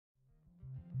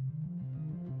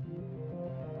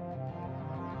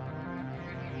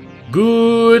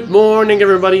Good morning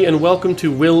everybody and welcome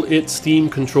to Will It Steam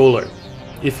Controller.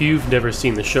 If you've never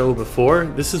seen the show before,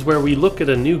 this is where we look at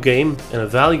a new game and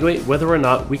evaluate whether or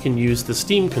not we can use the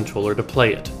Steam controller to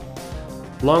play it.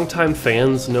 Longtime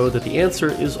fans know that the answer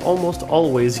is almost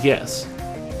always yes.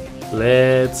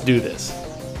 Let's do this.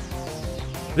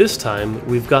 This time,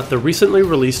 we've got the recently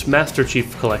released Master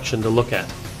Chief Collection to look at,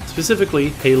 specifically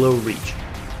Halo Reach.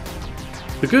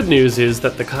 The good news is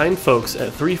that the kind folks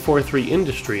at 343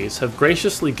 Industries have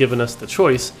graciously given us the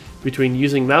choice between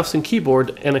using mouse and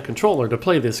keyboard and a controller to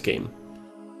play this game.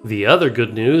 The other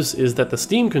good news is that the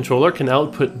Steam controller can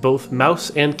output both mouse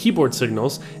and keyboard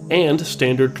signals and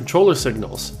standard controller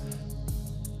signals.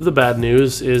 The bad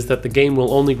news is that the game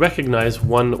will only recognize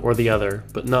one or the other,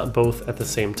 but not both at the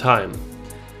same time.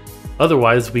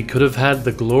 Otherwise, we could have had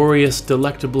the glorious,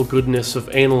 delectable goodness of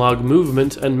analog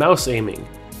movement and mouse aiming.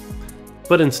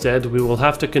 But instead, we will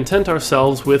have to content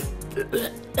ourselves with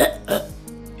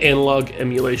analog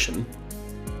emulation.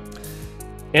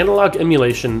 Analog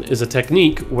emulation is a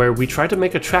technique where we try to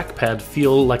make a trackpad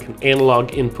feel like an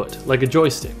analog input, like a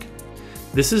joystick.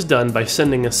 This is done by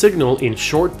sending a signal in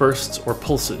short bursts or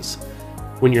pulses.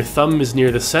 When your thumb is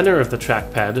near the center of the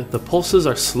trackpad, the pulses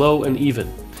are slow and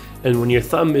even, and when your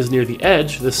thumb is near the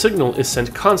edge, the signal is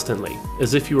sent constantly,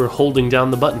 as if you were holding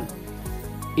down the button.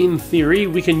 In theory,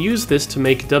 we can use this to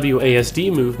make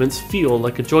WASD movements feel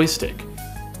like a joystick.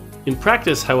 In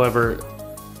practice, however,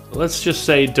 let's just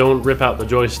say don't rip out the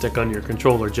joystick on your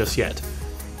controller just yet.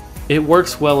 It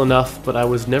works well enough, but I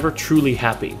was never truly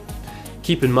happy.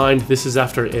 Keep in mind, this is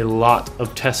after a lot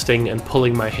of testing and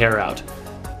pulling my hair out.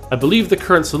 I believe the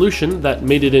current solution that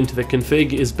made it into the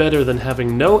config is better than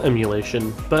having no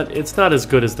emulation, but it's not as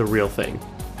good as the real thing.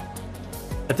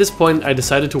 At this point, I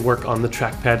decided to work on the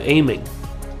trackpad aiming.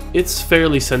 It's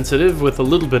fairly sensitive with a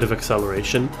little bit of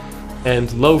acceleration,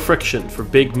 and low friction for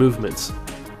big movements.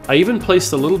 I even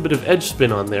placed a little bit of edge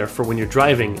spin on there for when you're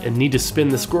driving and need to spin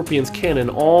the Scorpion's cannon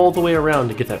all the way around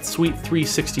to get that sweet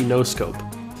 360 no-scope.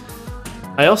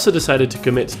 I also decided to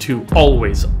commit to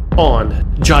always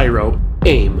on gyro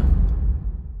aim.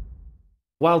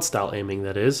 Wild style aiming,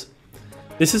 that is.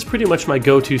 This is pretty much my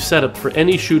go-to setup for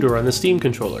any shooter on the Steam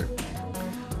controller.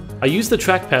 I use the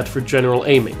trackpad for general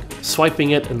aiming,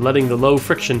 swiping it and letting the low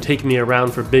friction take me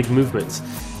around for big movements,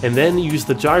 and then use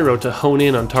the gyro to hone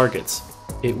in on targets.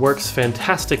 It works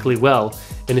fantastically well,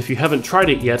 and if you haven't tried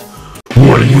it yet,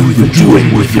 what are you even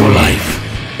doing with your life?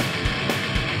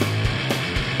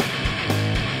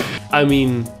 I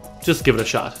mean, just give it a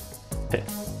shot. Hey.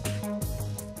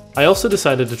 I also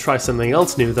decided to try something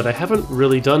else new that I haven't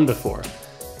really done before,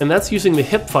 and that's using the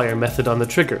hipfire method on the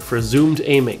trigger for zoomed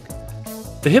aiming.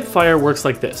 The hipfire works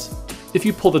like this. If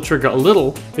you pull the trigger a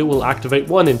little, it will activate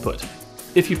one input.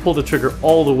 If you pull the trigger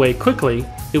all the way quickly,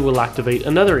 it will activate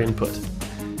another input.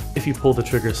 If you pull the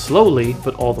trigger slowly,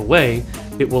 but all the way,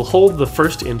 it will hold the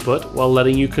first input while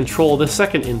letting you control the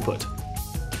second input.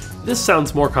 This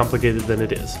sounds more complicated than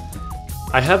it is.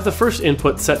 I have the first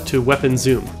input set to weapon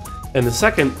zoom, and the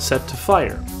second set to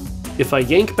fire. If I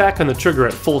yank back on the trigger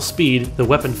at full speed, the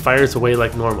weapon fires away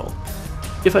like normal.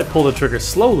 If I pull the trigger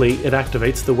slowly, it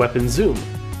activates the weapon zoom.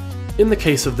 In the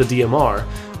case of the DMR,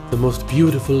 the most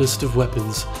beautifulest of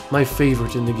weapons, my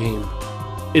favorite in the game,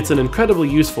 it's an incredibly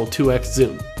useful 2x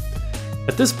zoom.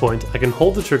 At this point, I can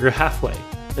hold the trigger halfway,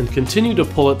 and continue to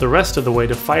pull it the rest of the way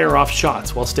to fire off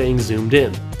shots while staying zoomed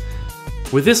in.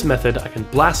 With this method, I can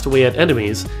blast away at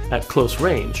enemies at close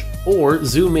range, or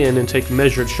zoom in and take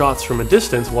measured shots from a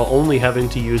distance while only having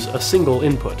to use a single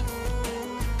input.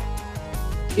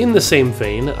 In the same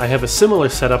vein, I have a similar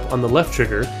setup on the left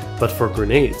trigger, but for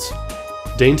grenades.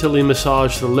 Daintily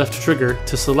massage the left trigger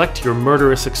to select your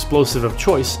murderous explosive of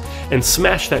choice, and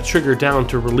smash that trigger down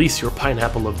to release your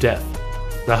pineapple of death.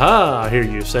 Aha, I hear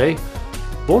you say.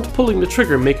 Won't pulling the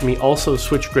trigger make me also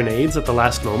switch grenades at the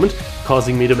last moment,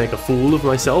 causing me to make a fool of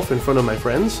myself in front of my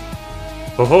friends?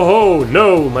 Ho ho ho,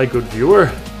 no, my good viewer.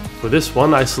 For this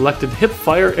one, I selected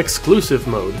hipfire exclusive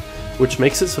mode, which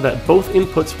makes it so that both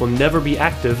inputs will never be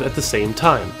active at the same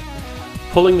time.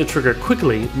 Pulling the trigger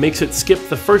quickly makes it skip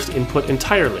the first input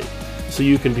entirely, so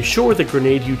you can be sure the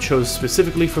grenade you chose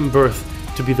specifically from birth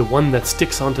to be the one that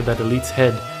sticks onto that elite's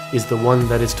head is the one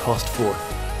that is tossed forth.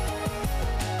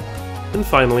 And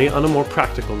finally, on a more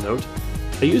practical note,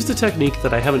 I used a technique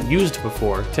that I haven't used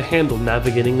before to handle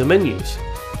navigating the menus.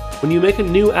 When you make a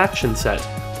new action set,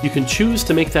 you can choose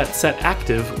to make that set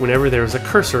active whenever there is a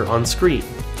cursor on screen.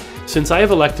 Since I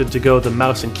have elected to go the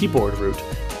mouse and keyboard route,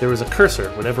 there is a cursor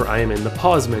whenever I am in the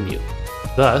pause menu.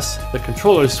 Thus, the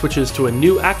controller switches to a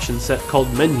new action set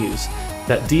called Menus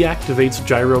that deactivates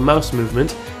gyro mouse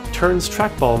movement, turns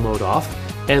trackball mode off,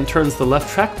 and turns the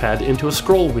left trackpad into a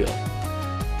scroll wheel.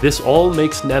 This all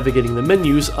makes navigating the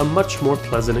menus a much more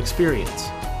pleasant experience.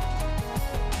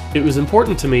 It was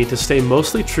important to me to stay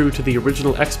mostly true to the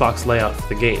original Xbox layout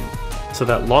for the game, so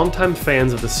that longtime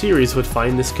fans of the series would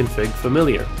find this config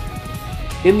familiar.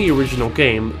 In the original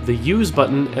game, the Use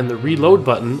button and the Reload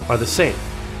button are the same,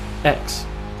 X.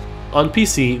 On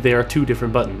PC, they are two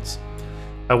different buttons.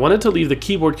 I wanted to leave the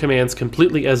keyboard commands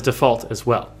completely as default as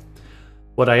well.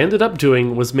 What I ended up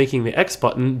doing was making the X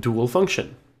button dual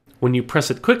function. When you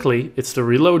press it quickly, it's the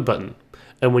Reload button,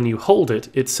 and when you hold it,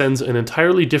 it sends an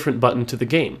entirely different button to the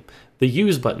game, the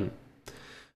Use button.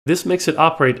 This makes it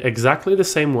operate exactly the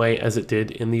same way as it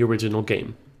did in the original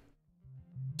game.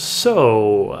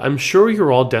 So, I'm sure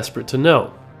you're all desperate to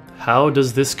know, how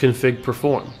does this config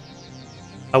perform?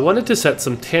 I wanted to set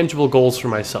some tangible goals for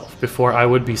myself before I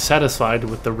would be satisfied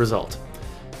with the result.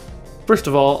 First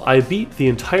of all, I beat the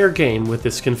entire game with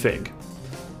this config.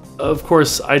 Of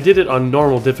course, I did it on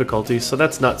normal difficulty, so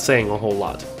that's not saying a whole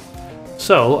lot.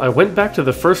 So, I went back to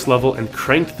the first level and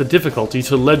cranked the difficulty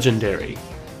to Legendary.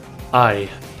 I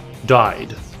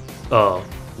died a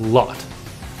lot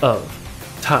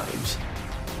of times.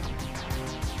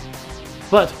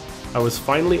 But I was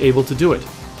finally able to do it,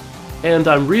 and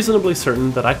I'm reasonably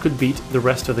certain that I could beat the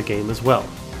rest of the game as well.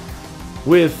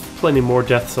 With plenty more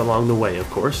deaths along the way, of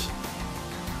course.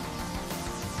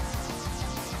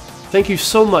 Thank you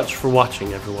so much for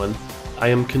watching, everyone. I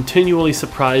am continually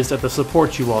surprised at the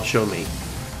support you all show me.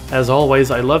 As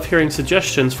always, I love hearing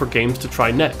suggestions for games to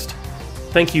try next.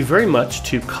 Thank you very much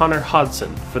to Connor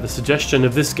Hodson for the suggestion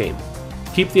of this game.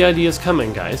 Keep the ideas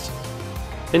coming, guys.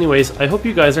 Anyways, I hope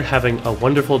you guys are having a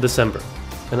wonderful December,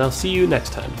 and I'll see you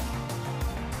next time.